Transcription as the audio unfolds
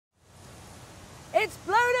It's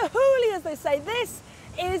blown a hoolie, as they say. This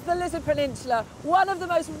is the Lizard Peninsula, one of the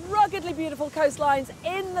most ruggedly beautiful coastlines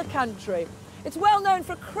in the country. It's well known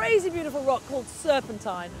for a crazy beautiful rock called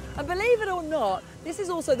serpentine. And believe it or not, this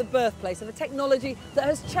is also the birthplace of a technology that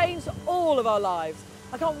has changed all of our lives.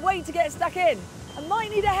 I can't wait to get stuck in. I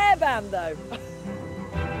might need a hairband though.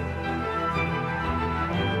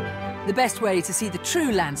 The best way to see the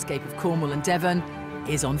true landscape of Cornwall and Devon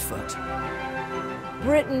is on foot.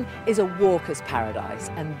 Britain is a walker's paradise,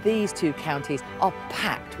 and these two counties are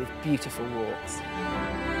packed with beautiful walks.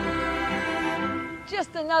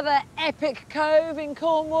 Just another epic cove in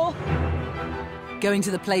Cornwall. Going to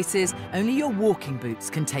the places only your walking boots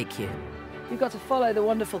can take you. You've got to follow the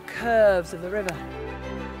wonderful curves of the river.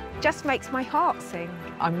 Just makes my heart sing.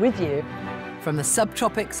 I'm with you. From the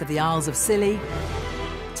subtropics of the Isles of Scilly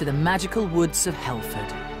to the magical woods of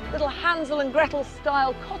Helford. Little Hansel and Gretel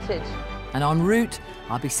style cottage. And en route,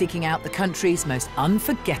 I'll be seeking out the country's most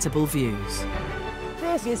unforgettable views.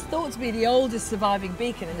 This is thought to be the oldest surviving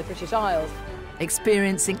beacon in the British Isles.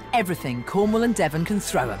 Experiencing everything Cornwall and Devon can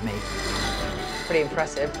throw at me. Pretty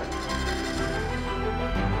impressive.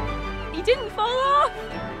 He didn't fall off!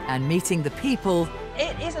 And meeting the people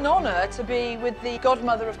It is an honour to be with the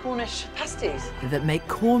godmother of Cornish pasties. that make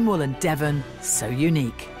Cornwall and Devon so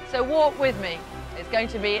unique. So walk with me. It's going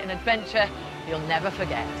to be an adventure you'll never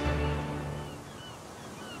forget.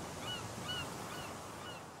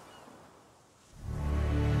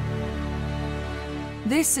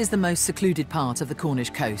 This is the most secluded part of the Cornish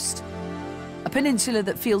coast. A peninsula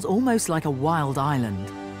that feels almost like a wild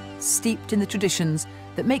island, steeped in the traditions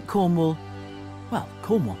that make Cornwall, well,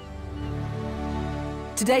 Cornwall.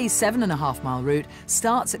 Today's 7.5-mile route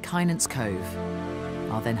starts at Kynance Cove.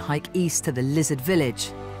 I'll then hike east to the Lizard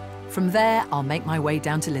Village. From there, I'll make my way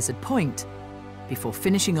down to Lizard Point, before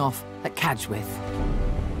finishing off at Cadgwith.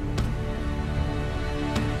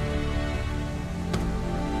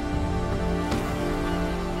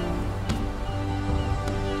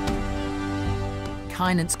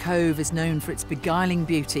 Kynance Cove is known for its beguiling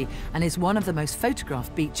beauty and is one of the most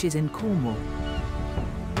photographed beaches in Cornwall.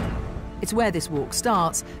 It's where this walk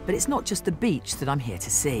starts, but it's not just the beach that I'm here to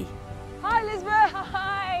see. Hi, Lisbeth.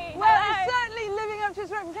 Hi! Well, it's certainly living up to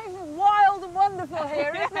its reputation as wild and wonderful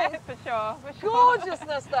here, isn't it? For sure, for sure.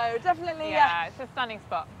 Gorgeousness, though. Definitely Yeah, it's a stunning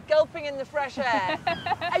spot. gulping in the fresh air.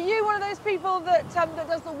 Are you one of those people that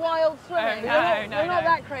does the wild swimming? Oh, no, You're not no.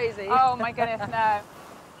 that crazy. Oh my goodness, no.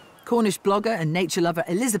 Cornish blogger and nature lover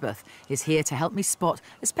Elizabeth is here to help me spot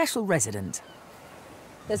a special resident.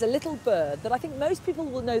 There's a little bird that I think most people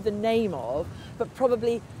will know the name of, but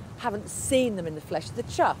probably haven't seen them in the flesh, the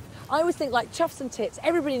chough. I always think like choughs and tits,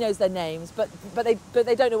 everybody knows their names, but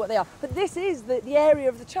they don't know what they are. But this is the area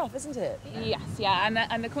of the chough, isn't it? Yes, yeah,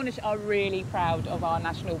 and the Cornish are really proud of our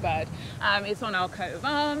national bird. It's on our coat of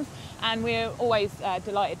arms, and we're always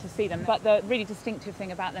delighted to see them. But the really distinctive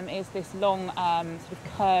thing about them is this long, sort of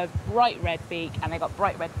curved, bright red beak, and they've got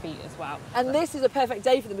bright red feet as well. And this is a perfect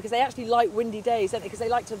day for them because they actually like windy days, don't they? Because they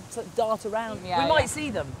like to sort of dart around. Yeah, we might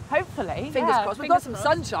see them. Hopefully. Fingers yeah, crossed. We've got some fingers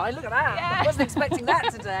crossed. sunshine, look at that. Yeah. I wasn't expecting that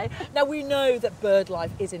today. Now, we know that bird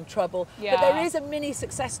life is in trouble, Yeah. but there is a mini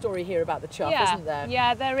success story here about the chough, isn't there?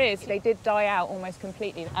 Yeah, there is. They did die out almost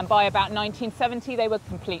completely. And by about 1970, they were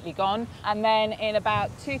completely gone. And then in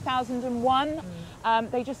about 2001,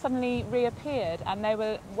 they just suddenly reappeared. And they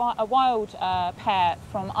were a wild pair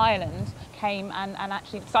from Ireland came and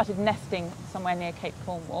actually started nesting somewhere near Cape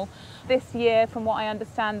Cornwall. This year, from what I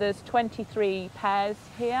understand, there's 23 pairs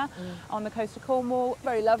here on the coast of Cornwall.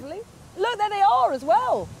 Very lovely. Look, there they are as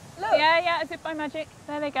well. Look. Yeah, as if by magic.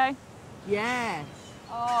 There they go. Yes.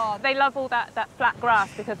 Oh, they love all that flat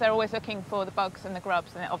grass because they're always looking for the bugs and the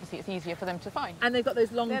grubs, and obviously it's easier for them to find. And they've got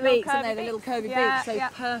those long Their little beaks, haven't they? curvy The little beaks. curvy Yeah, beaks, so yeah.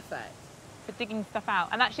 perfect. For digging stuff out.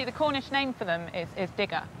 And actually the Cornish name for them is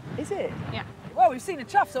digger. Is it? Yeah. Well, we've seen a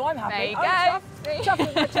chough, so I'm happy. There you I'm go. chuffed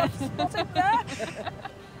with my chough spotted there.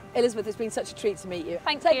 Elizabeth, it's been such a treat to meet you.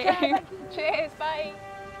 Thank Take you. care. Thank you. Cheers, bye.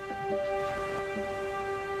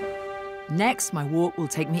 Next, my walk will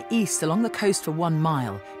take me east along the coast for 1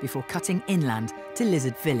 mile before cutting inland to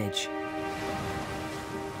Lizard Village.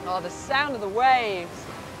 Oh, the sound of the waves.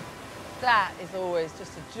 That is always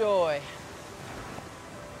just a joy.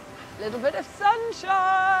 A little bit of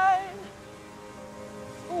sunshine.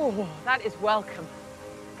 Oh, that is welcome,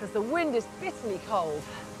 because the wind is bitterly cold.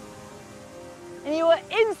 And you are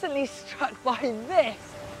instantly struck by this,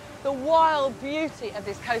 the wild beauty of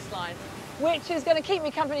this coastline, which is going to keep me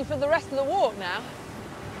company for the rest of the walk now.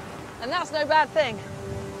 And that's no bad thing.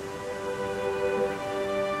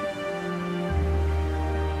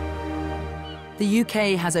 The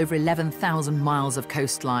UK has over 11,000 miles of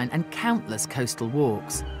coastline and countless coastal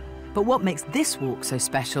walks. But what makes this walk so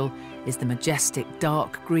special is the majestic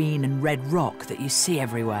dark green and red rock that you see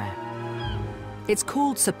everywhere. It's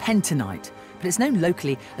called serpentinite, but it's known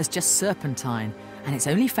locally as just serpentine, and it's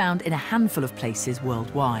only found in a handful of places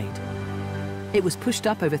worldwide. It was pushed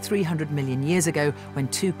up over 300 million years ago when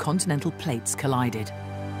two continental plates collided.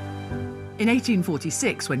 In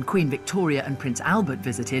 1846, when Queen Victoria and Prince Albert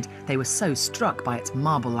visited, they were so struck by its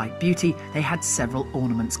marble-like beauty, they had several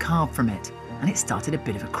ornaments carved from it, and it started a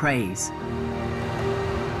bit of a craze.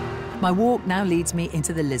 My walk now leads me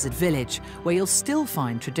into the lizard village, where you'll still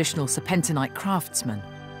find traditional serpentinite craftsmen.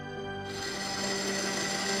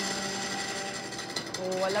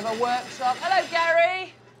 Oh, I love a workshop. Hello,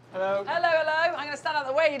 Gary. Hello. Hello, hello. I'm going to stand out of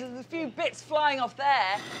the way. There's a few bits flying off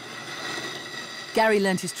there. Gary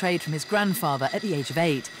learnt his trade from his grandfather at the age of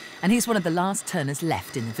 8, and he's one of the last turners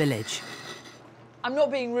left in the village. I'm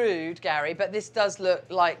not being rude, Gary, but this does look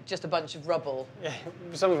like just a bunch of rubble. Yeah,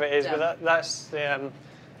 some of it is, Yeah. but that's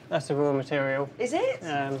the raw material. Is it?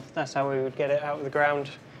 That's how we would get it out of the ground.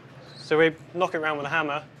 So we knock it around with a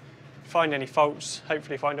hammer, find any faults,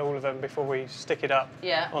 hopefully find all of them before we stick it up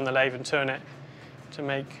on the lathe and turn it to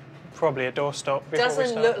make probably a doorstop before we Doesn't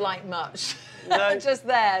start. look like much. No. Just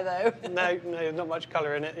there, though. No, not much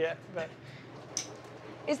colour in it yet, but...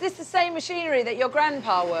 Is this the same machinery that your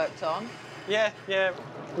grandpa worked on? Yeah,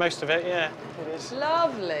 most of it, yeah, it is.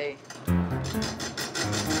 Lovely.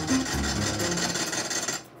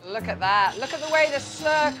 Look at that. Look at the way the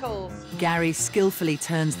circles. Gary skillfully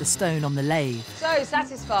turns the stone on the lathe, So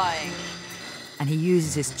satisfying. and he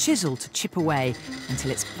uses his chisel to chip away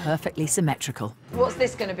until it's perfectly symmetrical. What's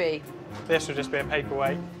this going to be? This will just be a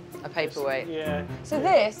paperweight. A paperweight. Yeah. So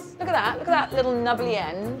this, look at that little nubbly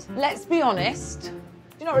end. Let's be honest,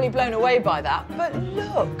 you're not really blown away by that, but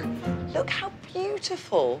look how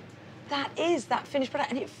beautiful that is, that finished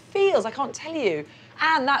product. And it feels, I can't tell you.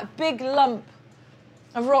 And that big lump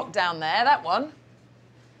of rock down there, that one.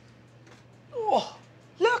 Oh,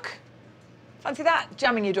 look. Fancy that,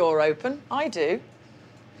 jamming your door open. I do.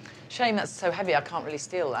 Shame that's so heavy, I can't really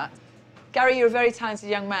steal that. Gary, you're a very talented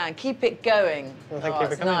young man. Keep it going. Well, thank you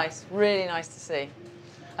for it's coming. nice, really nice to see.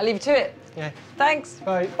 I'll leave you to it. Yeah. Thanks.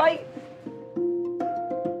 Bye. Bye.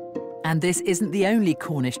 And this isn't the only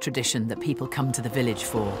Cornish tradition that people come to the village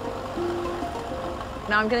for.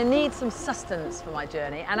 Now, I'm going to need some sustenance for my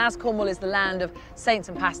journey, and as Cornwall is the land of saints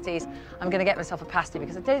and pasties, I'm going to get myself a pasty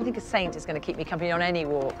because I don't think a saint is going to keep me company on any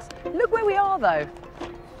walks. Look where we are, though.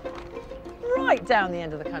 Right down the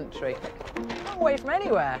end of the country. Not away from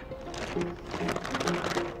anywhere.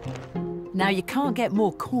 Now, you can't get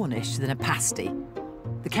more Cornish than a pasty.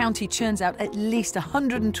 The county churns out at least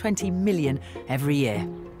 120 million every year.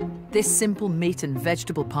 This simple meat and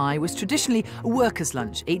vegetable pie was traditionally a worker's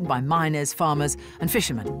lunch eaten by miners, farmers and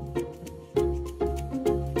fishermen.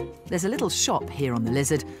 There's a little shop here on the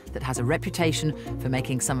Lizard that has a reputation for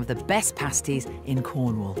making some of the best pasties in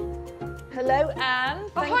Cornwall. Hello, Anne.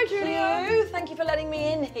 Hi, Julia. Thank you for letting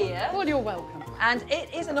me in here. Well, you're welcome. And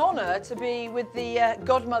it is an honour to be with the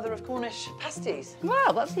godmother of Cornish pasties.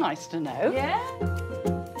 Well, that's nice to know. Yeah?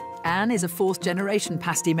 Anne is a fourth-generation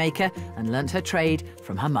pasty maker and learnt her trade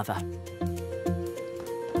from her mother.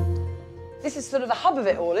 This is sort of the hub of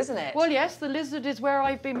it all, isn't it? Well, yes, the Lizard is where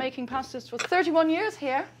I've been making pastas for 31 years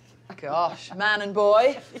here. Gosh, man and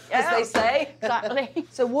boy, as they say. Exactly.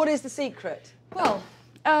 So what is the secret? Well,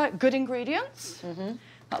 good ingredients.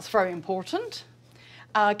 That's very important.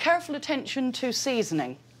 Careful attention to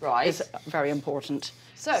seasoning. Right. Is very important.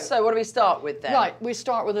 So what do we start with then? Right, we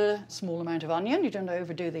start with a small amount of onion. You don't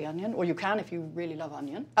overdo the onion, or you can if you really love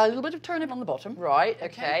onion. A little bit of turnip on the bottom. Right,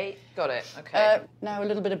 okay. Got it, okay. Now a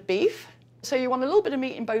little bit of beef. So you want a little bit of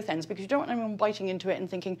meat in both ends because you don't want anyone biting into it and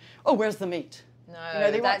thinking, oh, where's the meat?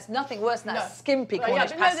 No, that's nothing worse than that skimpy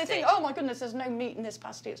Cornish but pasty. No, they think, oh my goodness, there's no meat in this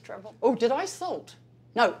pasty, it's terrible. Oh, did I salt?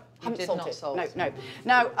 No, haven't did salted. not salt. No.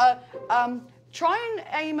 Now, try and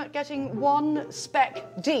aim at getting one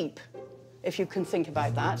speck deep, if you can think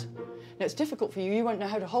about that. Now, it's difficult for you, you won't know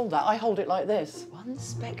how to hold that. I hold it like this. One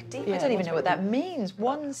speck deep? Yeah, I don't even one know what speck that means.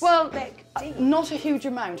 One Well, speck deep. not a huge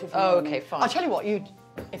amount, if you know Oh, what I okay, mean. fine. I'll tell you what,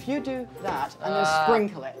 if you do that and then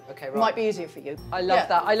sprinkle it, okay, it right. might be easier for you. I love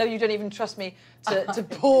that. I love you don't even trust me to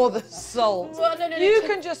pour the salt. Well, no, you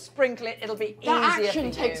can just sprinkle it, it'll be That easier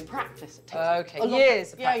action for you. takes practice. It takes Okay, a lot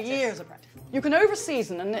years of Yeah, practice. years of practice. You can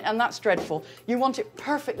over-season, and that's dreadful. You want it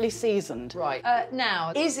perfectly seasoned. Right.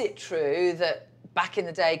 Now, is it true that back in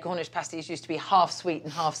the day, Cornish pasties used to be half sweet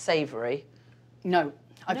and half savoury? No.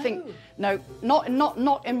 I think,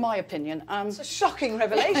 not in my opinion. It's a shocking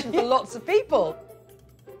revelation for lots of people.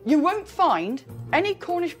 You won't find any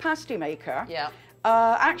Cornish pasty maker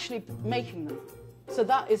actually making them. So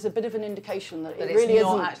that is a bit of an indication that it really isn't. It's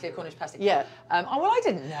not actually a Cornish pasty. Yeah. Oh, well, I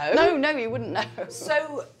didn't know. No, you wouldn't know.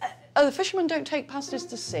 So... the fishermen don't take pasties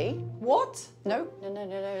to sea. What? No.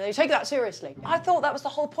 They take that seriously. I thought that was the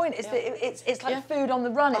whole point, is that it's like food on the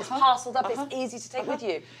run, it's parcelled up, it's easy to take with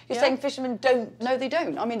you. You're saying fishermen don't... No, they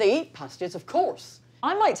don't. I mean, they eat pasties, of course.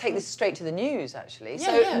 I might take this straight to the news, actually.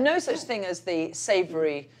 No such thing as the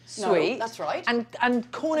savoury sweet. No, that's right. And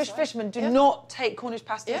Cornish fishermen do not take Cornish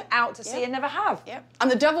pasties out to sea and never have. Yeah. And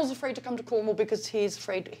the devil's afraid to come to Cornwall because he's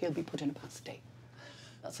afraid he'll be put in a pasty.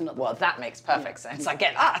 That's another. Well, that makes perfect sense. I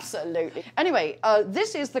get that. Absolutely. Anyway,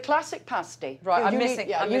 this is the classic pasty. Right, I'm missing.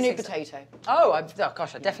 You need potato. Oh,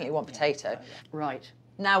 gosh, I definitely want potato. Right.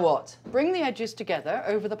 Now what? Bring the edges together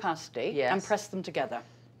over the pasty and press them together.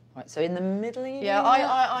 Right, so in the middle you Yeah,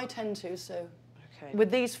 I tend to, so. Okay.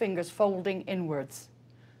 With these fingers folding inwards.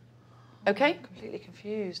 Okay? I'm completely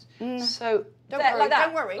confused. So, don't worry, like that,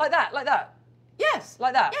 don't worry. Like that. Yes.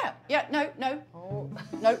 Like that? Yeah, no. Oh.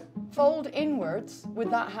 No, fold inwards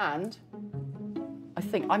with that hand.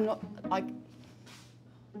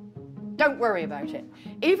 Don't worry about it.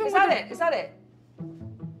 Is that it?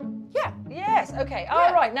 Yeah. Yes, okay.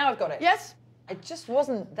 All right, now I've got it. Yes. It just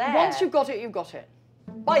wasn't there. Once you've got it, you've got it.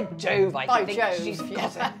 By Jove, I think she's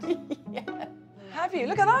got it. Yeah. Have you?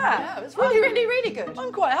 Look at that. Yeah, it's really, really good.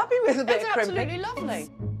 I'm quite happy with a bit It's of crimping. absolutely lovely.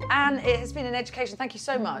 Anne, it has been an education. Thank you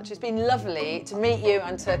so much. It's been lovely to meet you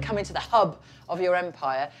and to come into the hub of your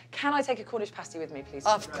empire. Can I take a Cornish pasty with me, please?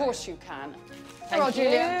 Of course you can. Thank you.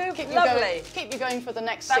 Julia. Lovely. Keep you going for the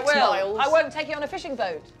next 6 I will. miles. I won't take you on a fishing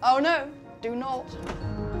boat. Oh, no. Do not.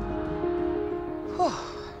 I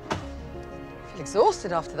feel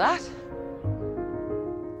exhausted after that.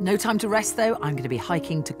 No time to rest, though. I'm going to be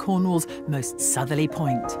hiking to Cornwall's most southerly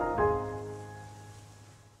point.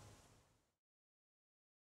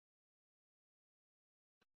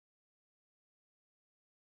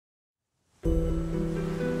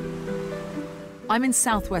 I'm in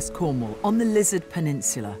southwest Cornwall on the Lizard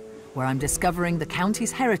Peninsula, where I'm discovering the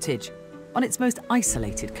county's heritage on its most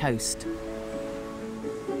isolated coast.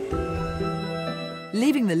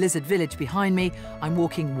 Leaving the Lizard village behind me, I'm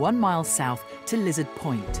walking 1 mile south to Lizard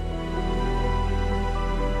Point.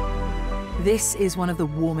 This is one of the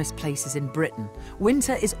warmest places in Britain.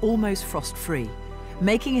 Winter is almost frost-free,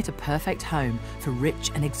 making it a perfect home for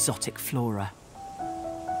rich and exotic flora.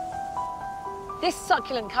 This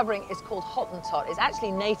succulent covering is called Hottentot. It's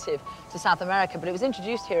actually native to South America, but it was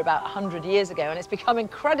introduced here about 100 years ago, and it's become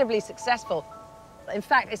incredibly successful. In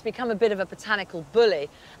fact, it's become a bit of a botanical bully,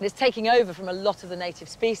 and it's taking over from a lot of the native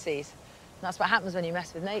species. And that's what happens when you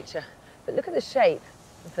mess with nature. But look at the shape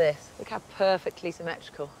of this. Look how perfectly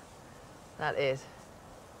symmetrical that is.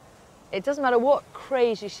 It doesn't matter what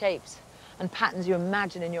crazy shapes and patterns you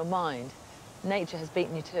imagine in your mind, nature has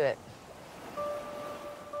beaten you to it.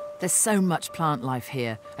 There's so much plant life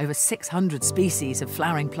here, over 600 species of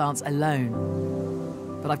flowering plants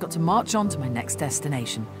alone. But I've got to march on to my next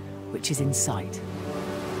destination, which is in sight.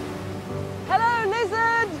 Hello,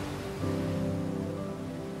 lizard!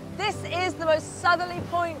 This is the most southerly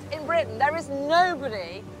point in Britain. There is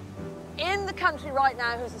nobody in the country right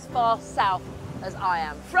now who's as far south as I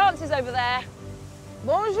am. France is over there.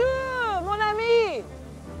 Bonjour, mon ami!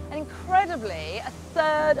 And incredibly, a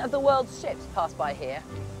third of the world's ships pass by here.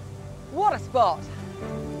 What a spot!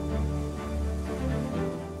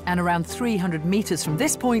 And around 300 metres from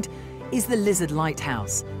this point is the Lizard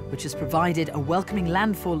Lighthouse, which has provided a welcoming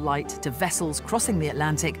landfall light to vessels crossing the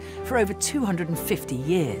Atlantic for over 250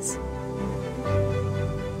 years.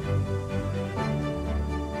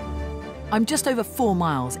 I'm just over 4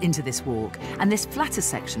 miles into this walk, and this flatter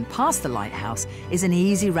section past the lighthouse is an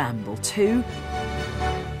easy ramble to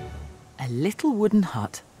a little wooden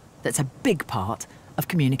hut that's a big part of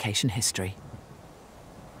communication history.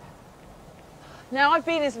 Now, I've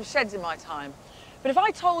been in some sheds in my time, but if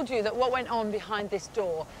I told you that what went on behind this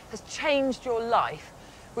door has changed your life,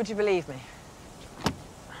 would you believe me?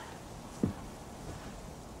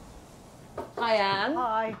 Hi, Anne.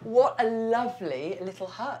 Hi. What a lovely little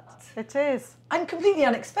hut. It is. And completely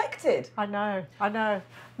unexpected. I know.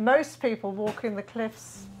 Most people walking the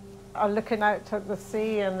cliffs are looking out to the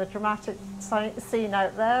sea and the dramatic scene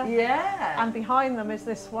out there. Yeah. And behind them is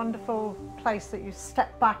this wonderful place that you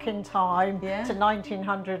step back in time to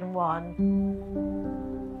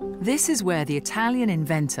 1901. This is where the Italian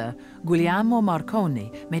inventor Guglielmo Marconi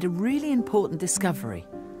made a really important discovery,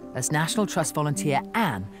 as National Trust volunteer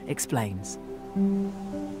Anne explains.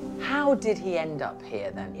 How did he end up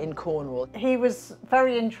here then, in Cornwall? He was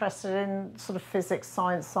very interested in sort of physics,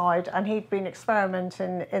 science side, and he'd been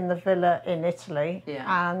experimenting in the villa in Italy.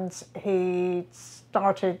 Yeah. And he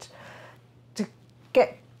started to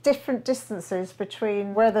get different distances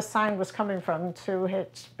between where the sound was coming from to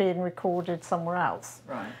it being recorded somewhere else.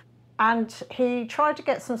 Right. And he tried to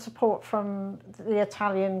get some support from the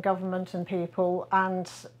Italian government and people, and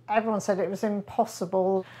everyone said it was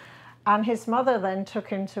impossible. And his mother then took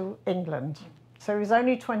him to England. So he was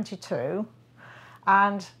only 22,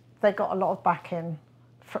 and they got a lot of backing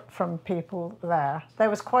from people there. There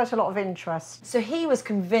was quite a lot of interest. So he was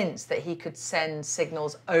convinced that he could send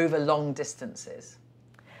signals over long distances?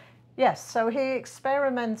 Yes, so he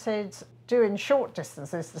experimented doing short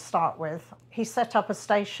distances to start with. He set up a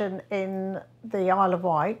station in the Isle of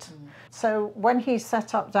Wight. So when he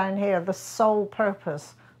set up down here, the sole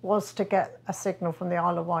purpose was to get a signal from the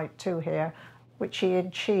Isle of Wight to here, which he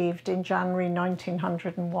achieved in January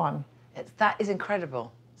 1901. That is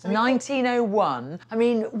incredible. 1901. I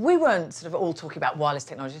mean, we weren't sort of all talking about wireless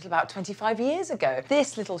technology until about 25 years ago.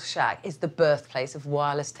 This little shack is the birthplace of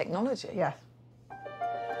wireless technology. Yes.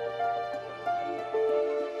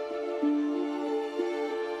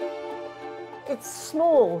 It's a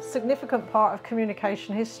small, significant part of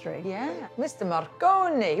communication history. Yeah, Mr.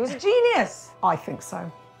 Marconi, he was a genius. I think so,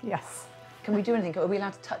 yes. Can we do anything? Are we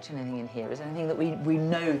allowed to touch anything in here? Is there anything that we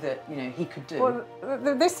know that, you know, he could do? Well,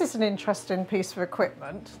 this is an interesting piece of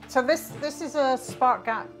equipment. So this is a spark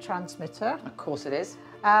gap transmitter. Of course it is.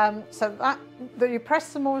 So that you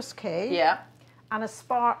press the Morse key. Yeah. And a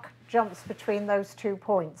spark jumps between those 2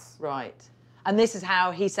 points. Right. And this is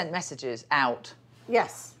how he sent messages out.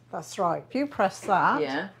 Yes, that's right. If you press that.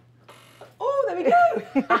 Yeah. Oh, there we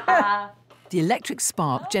go. The electric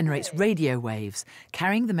spark generates radio waves,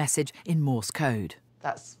 carrying the message in Morse code.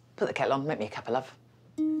 Put the kettle on, make me a cup of love.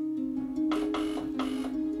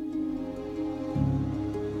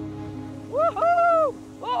 Woohoo!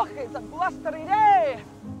 Oh, it's a blustery day!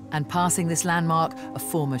 And passing this landmark, a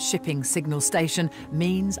former shipping signal station,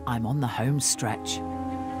 means I'm on the home stretch.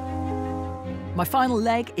 My final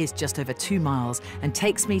leg is just over 2 miles and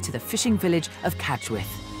takes me to the fishing village of Cadgwith.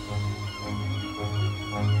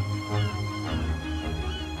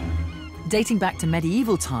 Dating back to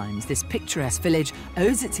medieval times, this picturesque village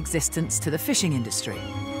owes its existence to the fishing industry.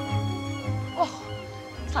 Oh,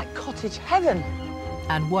 it's like cottage heaven.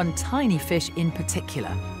 And one tiny fish in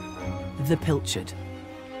particular, the pilchard.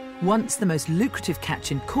 Once the most lucrative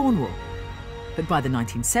catch in Cornwall. But by the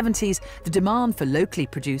 1970s, the demand for locally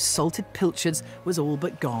produced salted pilchards was all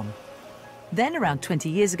but gone. Then, around 20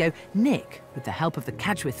 years ago, Nick, with the help of the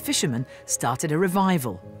Cadgwith fishermen, started a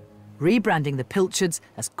revival, rebranding the pilchards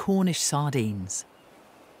as Cornish sardines.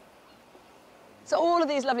 So all of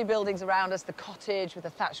these lovely buildings around us, the cottage with a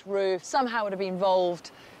thatched roof, somehow would have been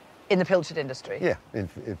involved in the pilchard industry. Yeah, in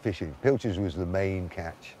fishing. Pilchards was the main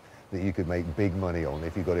catch that you could make big money on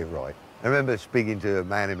if you got it right. I remember speaking to a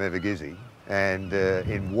man in Evergizzy, and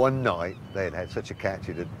in one night they had such a catch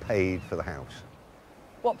it had paid for the house.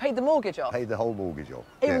 What, paid the mortgage off? Paid the whole mortgage off.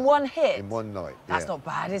 In one hit? In one night, That's not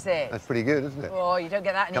bad, is it? That's pretty good, isn't it? Oh, you don't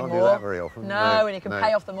get that anymore. Can't do that very often. No, and you can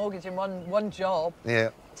pay off the mortgage in one job.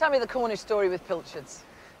 Yeah. Tell me the Cornish story with pilchards.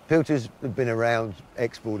 Pilchards have been around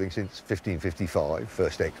exporting since 1555,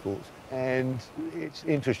 first exports. And it's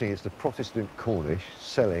interesting, it's the Protestant Cornish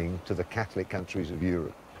selling to the Catholic countries of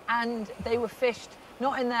Europe. And they were fished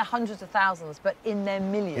not in their hundreds of thousands, but in their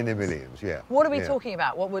millions. In their millions, yeah. What are we talking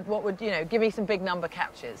about? What would, you know, give me some big number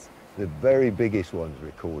catches. The very biggest ones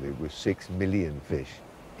recorded was 6 million fish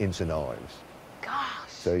in St Ives. Gosh.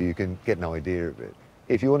 So you can get an idea of it.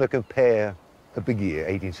 If you want to compare a big year,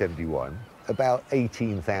 1871, about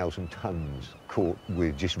 18,000 tonnes caught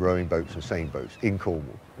with just rowing boats and seine boats in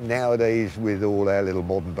Cornwall. Nowadays, with all our little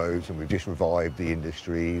modern boats, and we've just revived the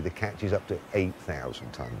industry, the catch is up to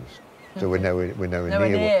 8,000 tonnes. So we're nowhere near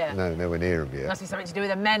them yet. Must be something to do with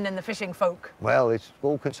the men and the fishing folk. Well, it's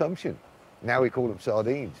all consumption. Now we call them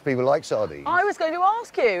sardines. People like sardines. I was going to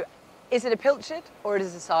ask you, is it a pilchard, or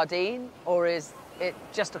is it a sardine, or is it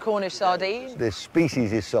just a Cornish sardine? The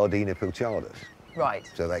species is Sardina pilchardus.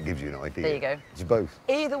 Right. So that gives you an idea. There you go. It's both.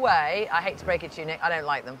 Either way, I hate to break it to you, Nick, I don't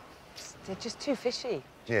like them. They're just too fishy.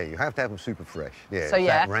 Yeah, you have to have them super fresh. Yeah, so, it's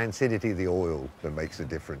that rancidity of the oil that makes the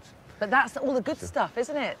difference. But that's all the good stuff,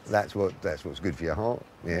 isn't it? That's what's good for your heart.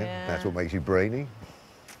 Yeah. That's what makes you brainy.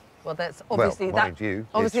 Well, that's obviously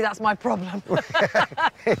that's my problem.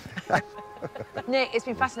 Nick, it's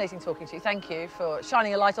been fascinating talking to you. Thank you for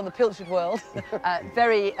shining a light on the pilchard world.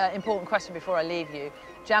 Very important question before I leave you.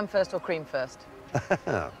 Jam first or cream first?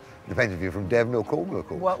 Depends if you're from Devon or Cornwall, of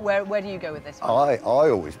course. Where do you go with this one? I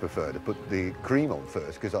always prefer to put the cream on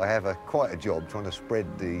first because I have quite a job trying to spread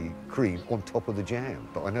the cream on top of the jam.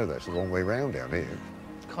 But I know that's the wrong way round down here.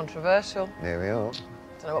 Controversial. There we are.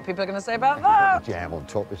 Don't know what people are going to say about that. The jam on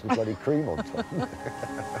top, it's the bloody cream on top.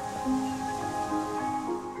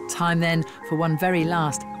 Time then for one very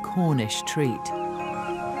last Cornish treat.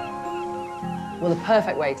 Well, the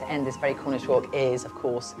perfect way to end this very Cornish walk is, of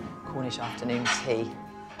course, Cornish afternoon tea.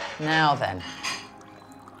 Now then,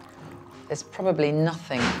 there's probably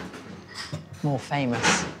nothing more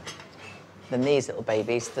famous than these little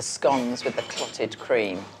babies, the scones with the clotted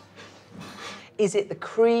cream. Is it the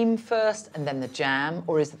cream first and then the jam,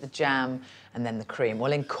 or is it the jam and then the cream?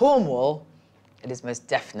 Well, in Cornwall, it is most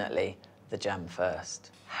definitely the jam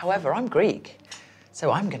first. However, I'm Greek,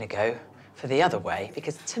 so I'm going to go for the other way,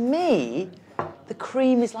 because to me, the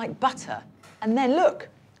cream is like butter. And then, look,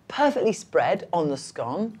 perfectly spread on the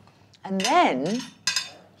scone, and then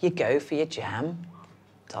you go for your jam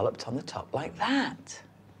dolloped on the top like that.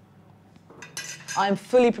 I'm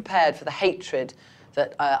fully prepared for the hatred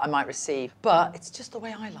that I might receive, but it's just the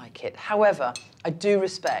way I like it. However, I do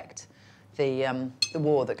respect the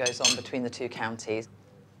war that goes on between the two counties,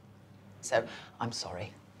 so I'm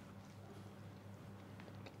sorry.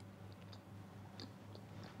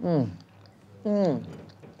 Come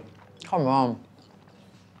on.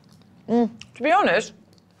 To be honest,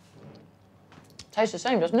 tastes the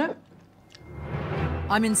same, doesn't it?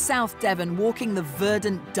 I'm in South Devon walking the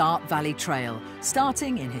verdant Dart Valley Trail,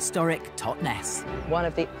 starting in historic Totnes. One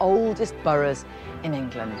of the oldest boroughs in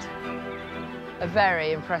England. A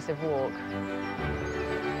very impressive walk.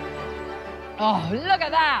 Oh, look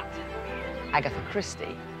at that! Agatha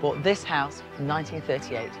Christie bought this house in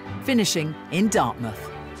 1938. Finishing in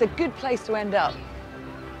Dartmouth. It's a good place to end up.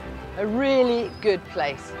 A really good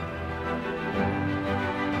place.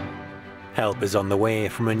 Help is on the way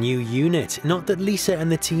from a new unit. Not that Lisa and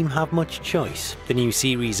the team have much choice. The new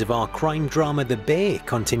series of our crime drama The Bay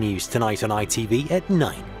continues tonight on ITV at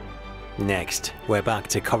 9. Next, we're back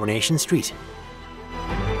to Coronation Street.